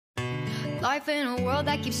Life in a world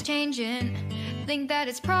that keeps changing. Think that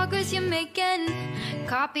it's progress you're making.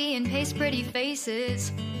 Copy and paste pretty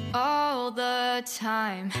faces all the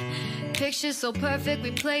time. Pictures so perfect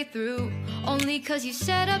we play through, only cause you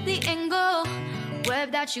set up the angle.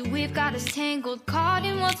 Web that you weave got us tangled, caught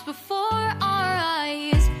in what's before our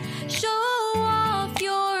eyes. Show off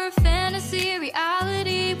your fantasy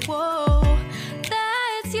reality, whoa,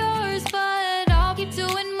 that's yours, but I'll keep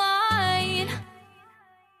doing mine.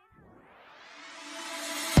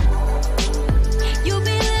 You'll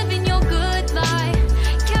be living your good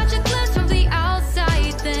life, catch a glimpse from the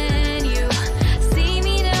outside, then you see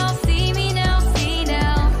me now, see me now, see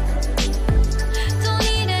now. Don't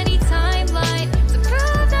need any timeline to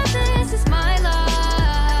prove that this is my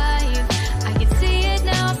life. I can see it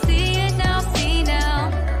now, see it now, see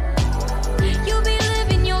now. You'll be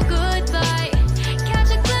living your good life,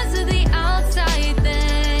 catch a glimpse of the outside,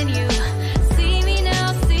 then you see me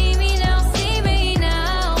now, see me now, see me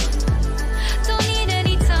now. Don't need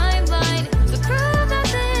any timeline to prove that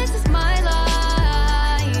this is my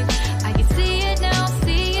life. I can see it now,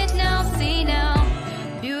 see it now, see now.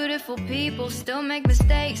 Beautiful people still make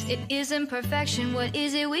mistakes. It isn't perfection, what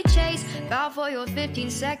is it we chase? Bow for your 15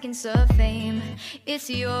 seconds of fame. It's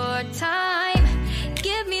your time.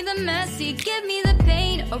 Give me the messy, give me the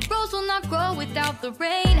pain. A rose will not grow without the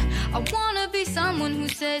rain. I wanna be someone who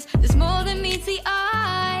says there's more than meets the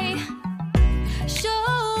eye. Show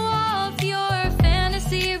off your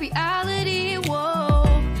fantasy reality, whoa,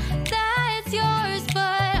 that's yours,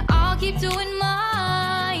 but I'll keep doing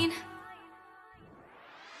mine.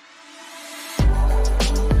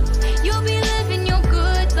 You'll be living your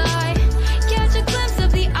good life, catch a glimpse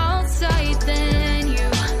of the outside, then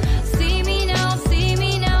you see me now, see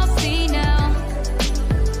me now, see now.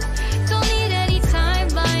 Don't need any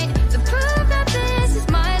timeline to prove that this is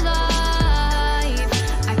my life.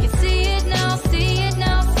 I can see it now, see it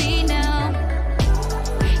now, see now.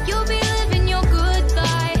 You'll be living your good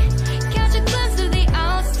life, catch a glimpse of the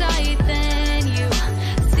outside, then you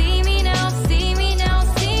see me now, see me now,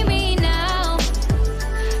 see me now.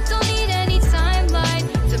 Don't need any timeline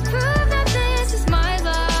to prove that this is my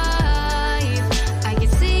life. I can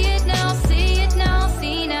see it now, see it now,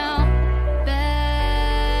 see now.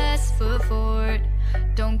 Best foot forward,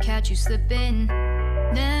 don't catch you slipping.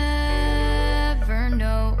 Never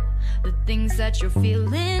know the things that you're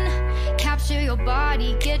feeling. Capture your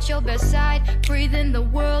body, get your best side. Breathe in the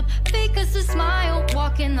world, fake us a smile.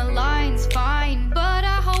 Walk in the lines, fine, but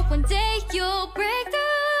I hope one day you'll break through.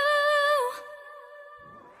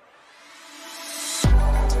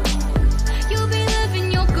 You'll be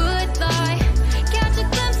living your good life, catch a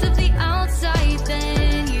glimpse of the outside,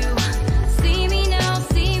 then you see me now,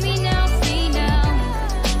 see me now, see now.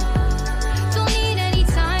 Don't need any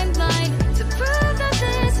timeline to prove that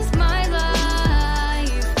this is my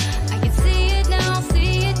life. I can see it now,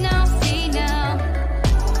 see it now, see now.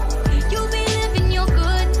 You'll be living your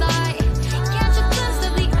good life, catch a glimpse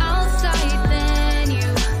of the outside, then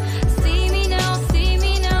you see me now, see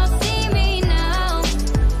me now, see me now.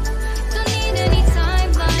 Don't need any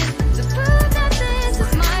timeline to prove that this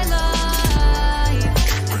is my life.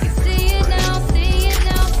 I can see it now, see it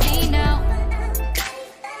now, see now.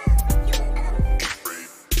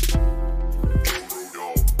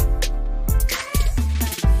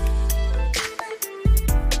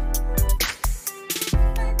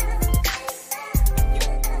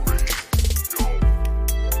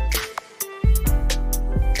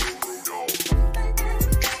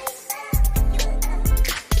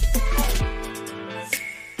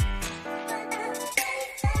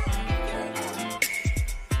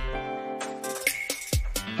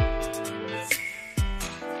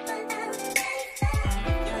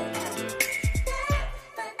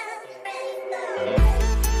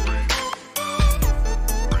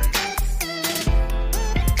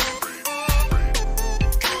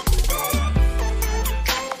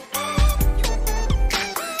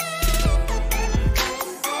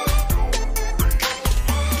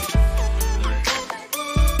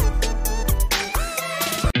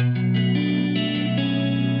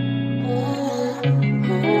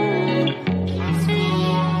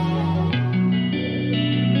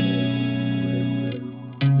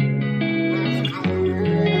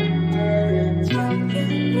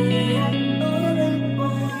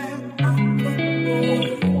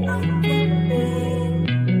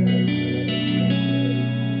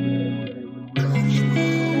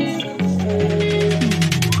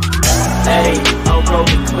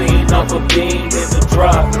 off a beam in the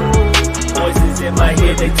drop. Voices in my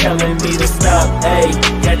head, they telling me to stop. Ayy,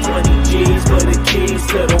 got 20 G's for the keys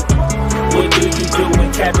to the. What do you do when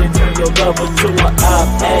Captain turn your lover to a op?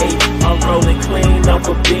 Ayy, I'm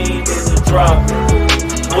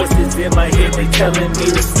in my head, they telling me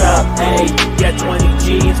to stop. Ayy, got 20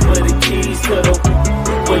 G's for the keys to the.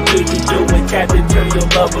 What do you do when Captain turn your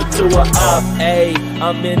lover to a op? Ayy,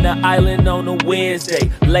 I'm in the island on a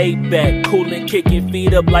Wednesday, laid back, coolin', kicking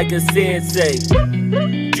feet up like a sensei.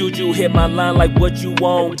 Juju hit my line like what you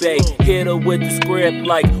want, babe. Hit her with the script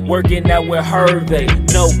like working out with Hervey.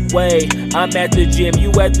 No way, I'm at the gym, you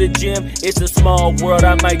at the gym. It's a small world,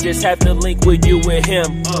 I might just have to link with you and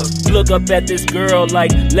him. Look up at this girl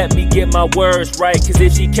like, let me get my words right. Cause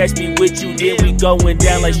if she catch me with you, then we going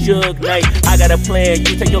down like Suge Knight. I got a plan,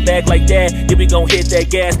 you take your bag like that, then we gon' hit that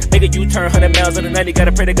gas. Make a U-turn 100 miles on the 90,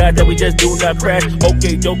 gotta pray to God that we just do not crash.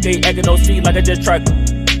 Okay, acting no C like I just tried.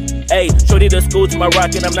 Ayy, shorty the school to my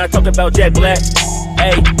rocket, I'm not talking about Jack Black.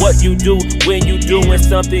 Ayy, what you do when you doing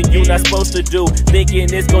something you not supposed to do? Thinking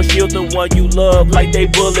it's gon' shield the one you love like they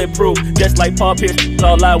bulletproof. Just like Paul Pierce,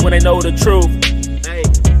 all lie when they know the truth.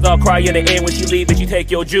 Ayy, I'll cry in the end when she leave and she take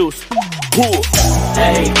your juice.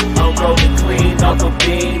 Ayy, I'm rolling clean off a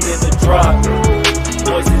beam in the drop.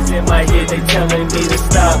 Voices in my head, they telling me to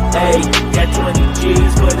stop. Ayy, got 20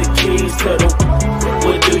 G's for the keys to the.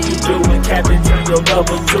 What do you do when Captain turn your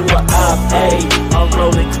lover to a op? Ayy, I'm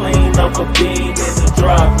rolling clean off a beam in the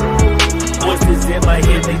drop. Voices in my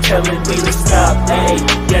head, they telling me to stop. Ayy,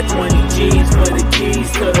 got 20 G's for the keys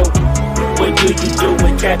to the. What do you do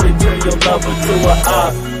when Captain turn your lover to a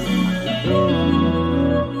op?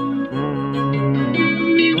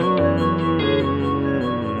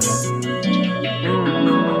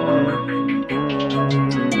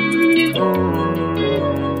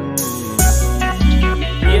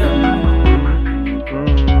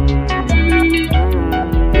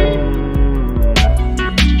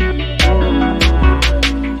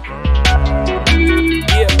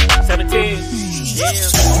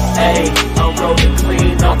 Ayy, I'm rolling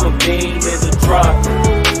clean off a beam in the drop.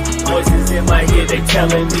 Voices in my head, they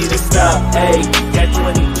telling me to stop. Ayy, got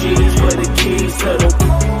 20 G's for the keys to the.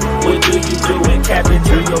 What do you do when Captain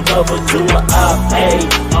turn your lover to a op? Ayy,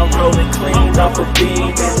 I'm rolling clean off a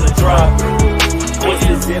beam in the drop.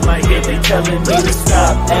 Voices in my head, they telling me to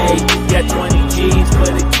stop. Ayy, got 20 G's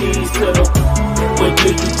for the keys to the. What do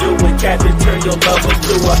you do when Captain turn your lover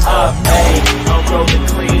to a op? Ayy, I'm rolling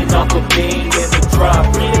clean off a beam in the drop.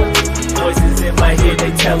 Voices in my head,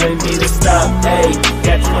 they telling me to stop. Ayy,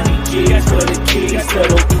 got 20 G's for the keys to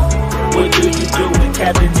the. What do you do when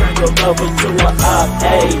Captain turn your lover to a op?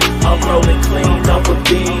 Ayy, I'm rolling clean off a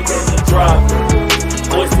beam in the drop.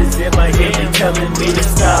 Voices in my head, they telling me to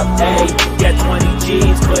stop. Ayy, got 20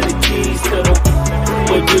 G's for the keys to the.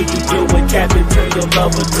 What do you do when Captain turn your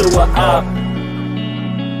lover to a op?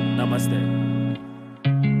 Namaste.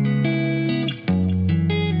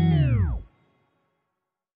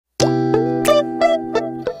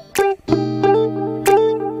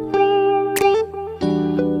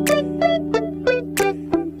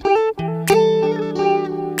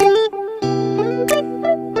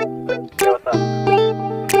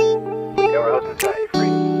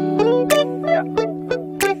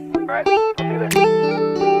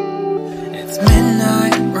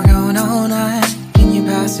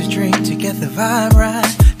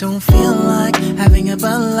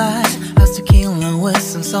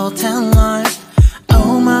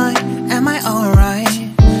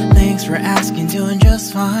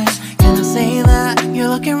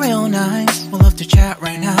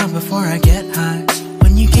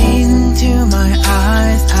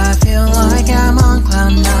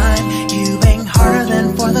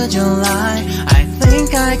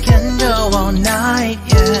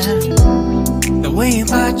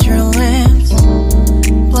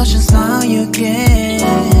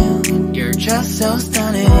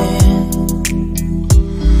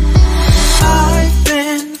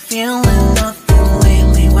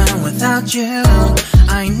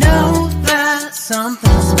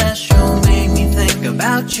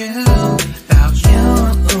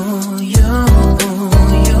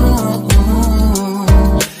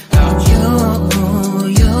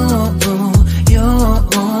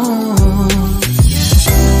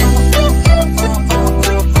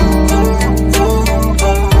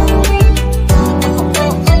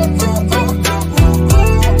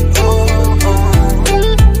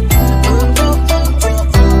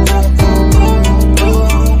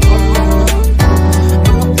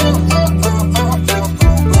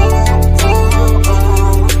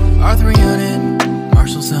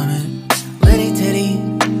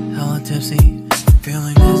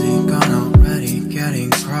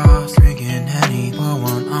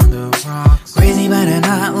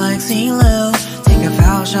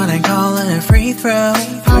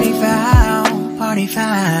 Party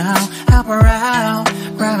foul, help her out,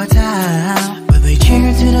 grab a towel. But they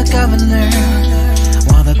cheer to the governor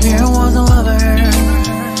while the beer was all over her.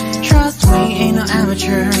 Trust we ain't no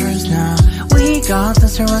amateurs now. We got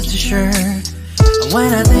this, so rest assured.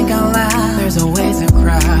 When I think out loud, there's always a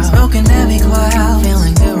crowd smoking heavy cloud,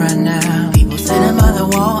 feeling good right now. People sitting by the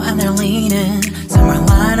wall and they're leaning. Some are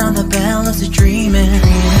lying on the bed, lucid dreaming.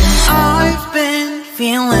 I've been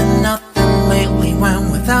feeling nothing lately when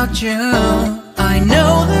without you. I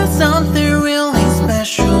know that something really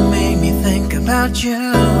special made me think about you,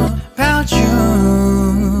 about you,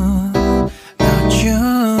 about you.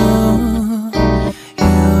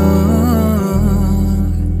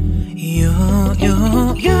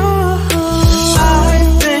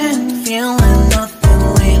 I've been feeling nothing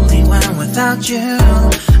lately when without you.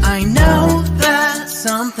 I know that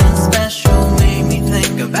something special made me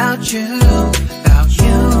think about you, about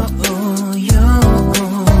you, you,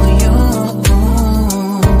 you,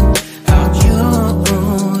 about you,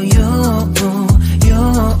 you, you.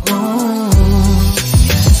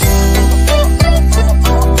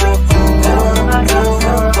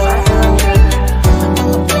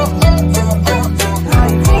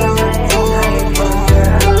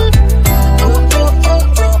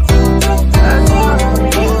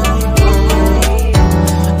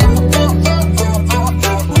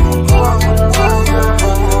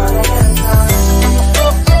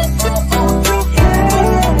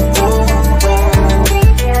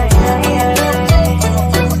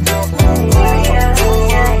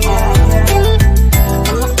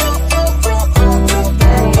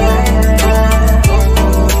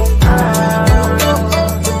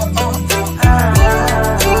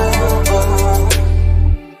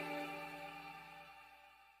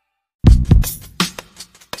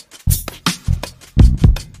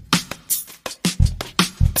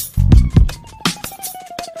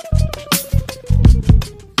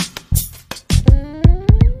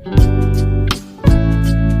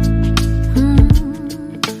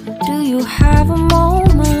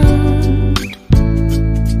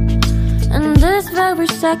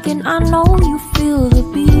 Second, I know you feel the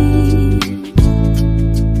beat.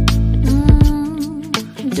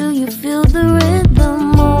 Do you feel the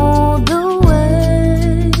rhythm all the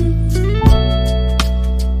way?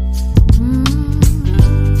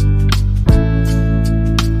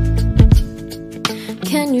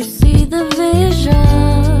 Can you see the vision?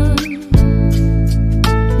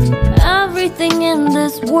 Everything in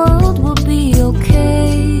this world will be okay.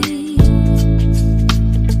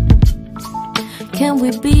 Can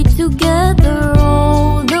we be together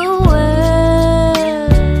all the way?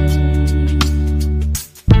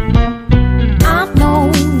 I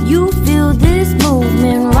know you feel this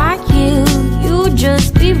movement right here. You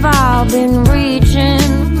just be vibing,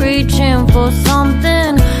 reaching for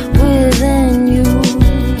something within you.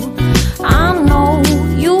 I know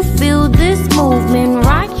you feel this movement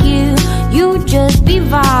right here. You just be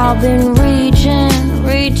vibing, reaching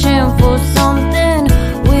for something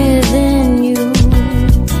within you.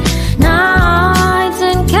 Nights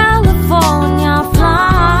in California,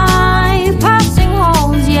 fly passing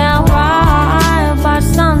homes, yeah, right by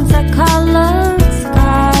sunset colored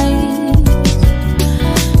skies.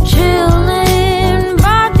 Chilling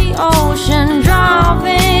by the ocean,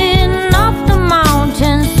 driving up the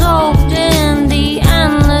mountain, soaked in the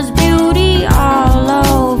endless beauty all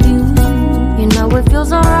of you. You know it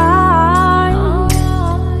feels alright,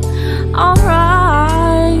 alright.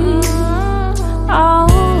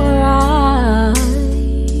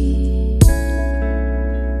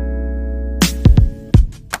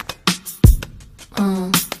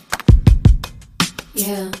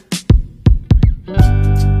 Yeah.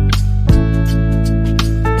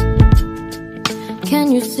 Can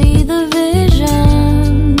you see the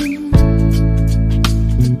vision?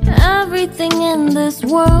 Everything in this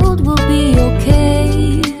world will be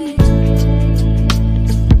okay.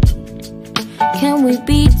 Can we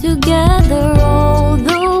be together all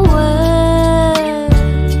the way?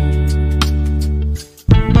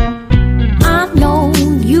 I know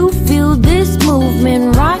you feel this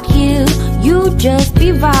movement right here. You just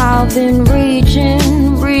be vibing,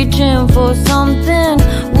 reaching for something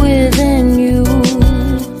within you.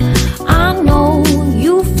 I know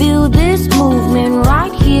you feel this movement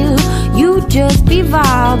right here. You just be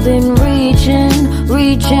vibing,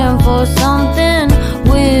 reaching for something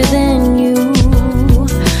within you.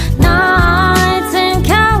 Night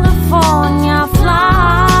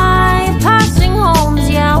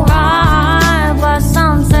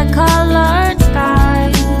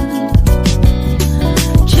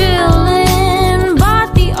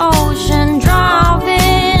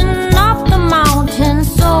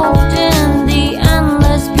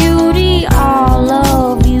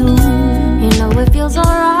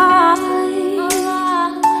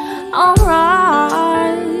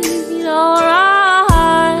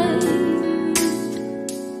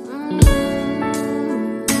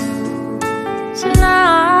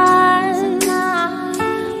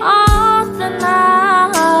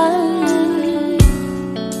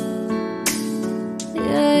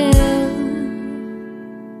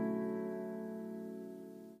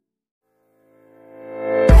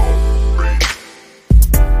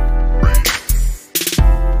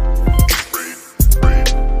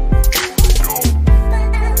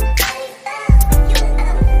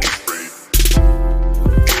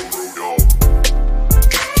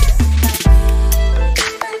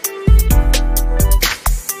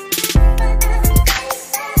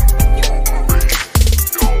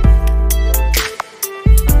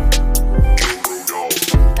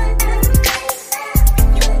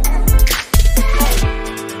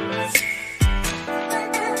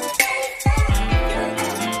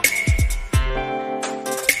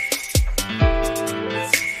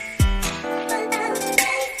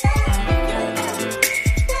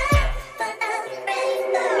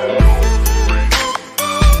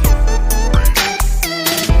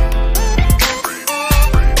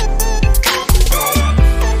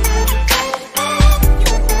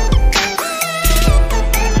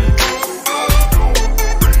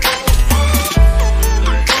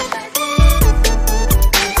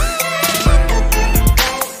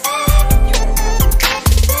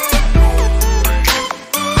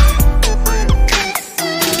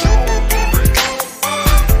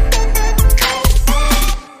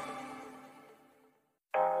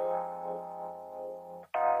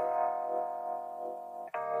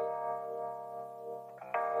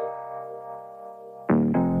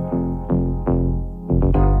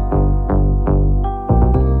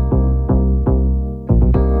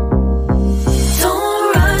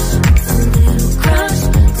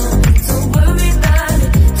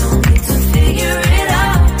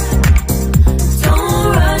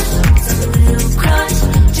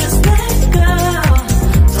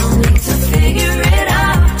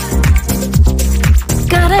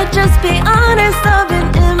honest, I've been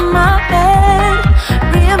in my bed.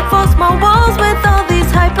 Reinforce my walls with all these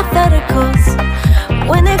hypotheticals.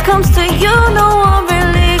 When it comes to you, no one